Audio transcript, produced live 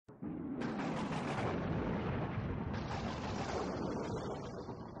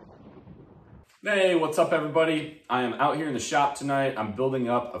Hey, what's up everybody? I am out here in the shop tonight. I'm building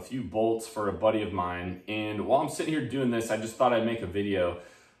up a few bolts for a buddy of mine. And while I'm sitting here doing this, I just thought I'd make a video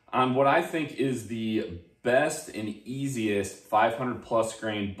on what I think is the best and easiest 500 plus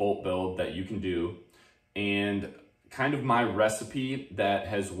grain bolt build that you can do. And kind of my recipe that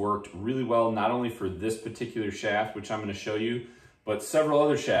has worked really well, not only for this particular shaft, which I'm going to show you, but several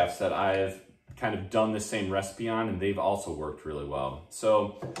other shafts that I've kind of done the same recipe on, and they've also worked really well.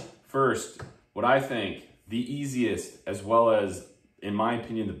 So first, what I think the easiest, as well as, in my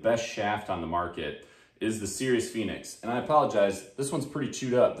opinion, the best shaft on the market is the Sirius Phoenix. And I apologize, this one's pretty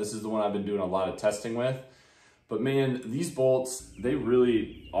chewed up. This is the one I've been doing a lot of testing with. But man, these bolts, they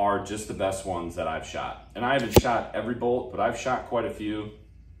really are just the best ones that I've shot. And I haven't shot every bolt, but I've shot quite a few.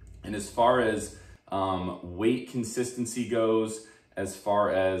 And as far as weight consistency goes, as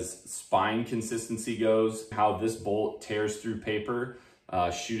far as spine consistency goes, how this bolt tears through paper,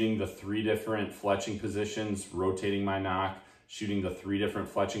 shooting the 3 different fletching positions, rotating my knock, shooting the 3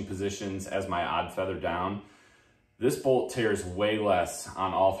 different fletching positions as my odd feather down. This bolt tears way less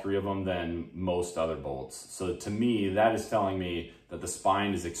on all 3 of them than most other bolts. So to me, that is telling me that the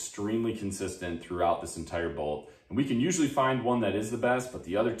spine is extremely consistent throughout this entire bolt. And we can usually find one that is the best, but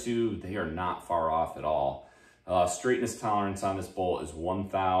the other 2, they are not far off at all. Straightness tolerance on this bolt is 1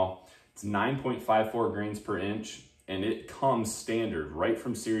 thou. It's 9.54 grains per inch. And it comes standard right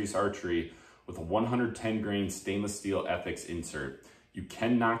from Sirius Archery with a 110 grain stainless steel Ethics insert. You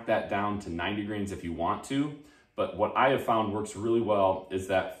can knock that down to 90 grains if you want to, but what I have found works really well is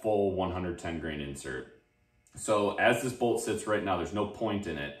that full 110 grain insert. So as this bolt sits right now, there's no point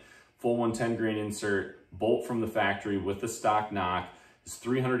in it. Full 110 grain insert, bolt from the factory with the stock knock is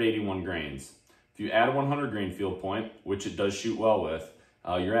 381 grains. If you add a 100 grain field point, which it does shoot well with,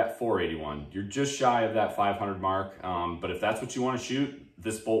 you're at 481. You're just shy of that 500 mark, but if that's what you want to shoot,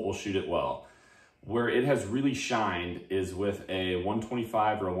 this bolt will shoot it well. Where it has really shined is with a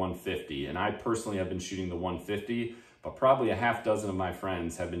 125 or a 150, and I personally have been shooting the 150, but probably a half dozen of my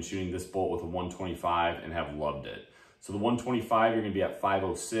friends have been shooting this bolt with a 125 and have loved it. So the 125, you're going to be at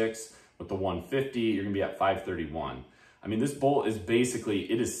 506. With the 150, you're going to be at 531. I mean, this bolt is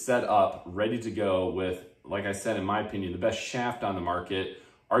basically, it is set up, ready to go with, like I said, in my opinion, the best shaft on the market,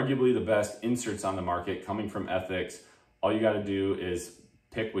 arguably the best inserts on the market coming from Ethics. All you got to do is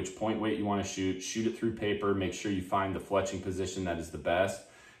pick which point weight you want to shoot it through paper, make sure you find the fletching position that is the best,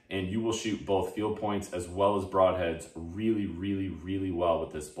 and you will shoot both field points as well as broadheads really, really, really well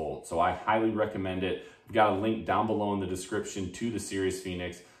with this bolt. So I highly recommend it. I've got a link down below in the description to the Sirius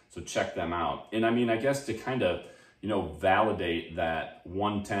Phoenix, so check them out. And I mean, I guess to kind of, you know, validate that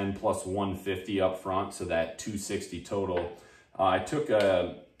 110 plus 150 up front, so that 260 total. I took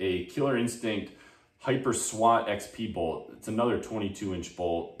a Killer Instinct Hyper SWAT XP bolt. It's another 22-inch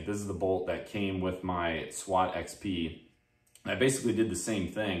bolt. This is the bolt that came with my SWAT XP. I basically did the same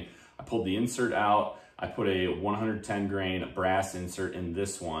thing. I pulled the insert out. I put a 110 grain brass insert in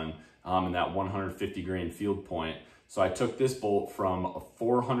this one, and that 150 grain field point. So I took this bolt from a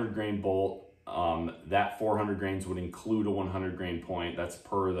 400 grain bolt. That 400 grains would include a 100 grain point. That's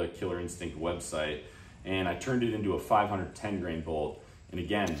per the Killer Instinct website. And I turned it into a 510 grain bolt. And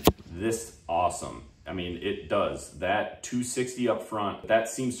again, this awesome. I mean, it does. That 260 up front, that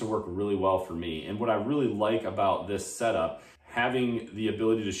seems to work really well for me. And what I really like about this setup, having the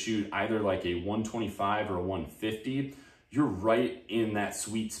ability to shoot either like a 125 or a 150, you're right in that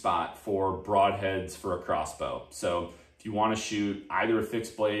sweet spot for broadheads for a crossbow. So if you want to shoot either a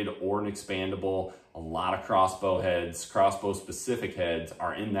fixed blade or an expandable, a lot of crossbow heads, crossbow specific heads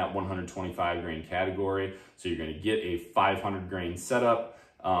are in that 125 grain category. So you're going to get a 500 grain setup,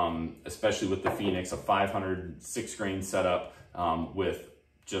 especially with the Phoenix, a 506 grain setup with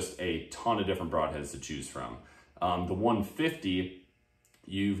just a ton of different broadheads to choose from. The 150,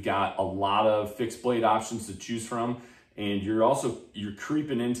 you've got a lot of fixed blade options to choose from. And you're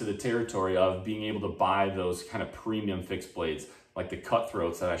creeping into the territory of being able to buy those kind of premium fixed blades, like the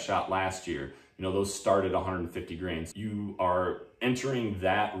Cutthroats that I shot last year. You know, those start at 150 grains. You are entering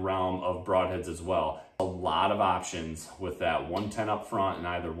that realm of broadheads as well. A lot of options with that 110 up front and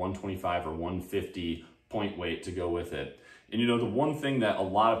either 125 or 150 point weight to go with it. And you know, the one thing that a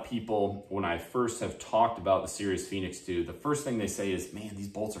lot of people, when I first have talked about the Sirius Phoenix 2, the first thing they say is, man, these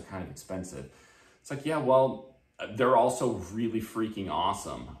bolts are kind of expensive. It's like, yeah, well, they're also really freaking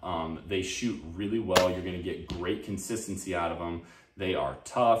awesome. They shoot really well. You're going to get great consistency out of them. They are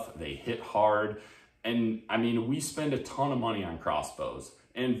tough. They hit hard. And I mean, we spend a ton of money on crossbows,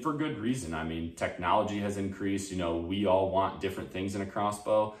 and for good reason. I mean, technology has increased. You know, we all want different things in a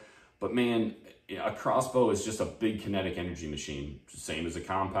crossbow. But man, a crossbow is just a big kinetic energy machine. Same as a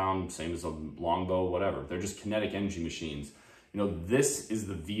compound, same as a longbow, whatever. They're just kinetic energy machines. You know, this is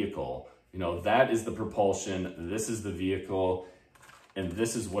the vehicle. You know, that is the propulsion. This is the vehicle. And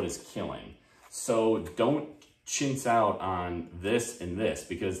this is what is killing. So don't chintz out on this and this,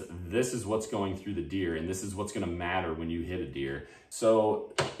 because this is what's going through the deer, and this is what's going to matter when you hit a deer.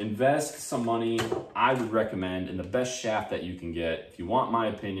 So invest some money. I would recommend in the best shaft that you can get. If you want my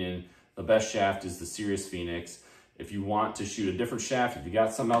opinion, the best shaft is the Sirius Phoenix. If you want to shoot a different shaft, if you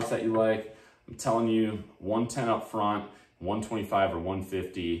got something else that you like, I'm telling you, 110 up front, 125 or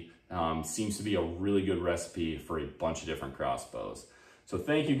 150 seems to be a really good recipe for a bunch of different crossbows. So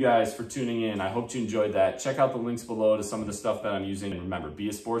thank you guys for tuning in. I hope you enjoyed that. Check out the links below to some of the stuff that I'm using. And remember, be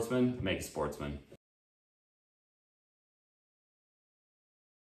a sportsman, make a sportsman.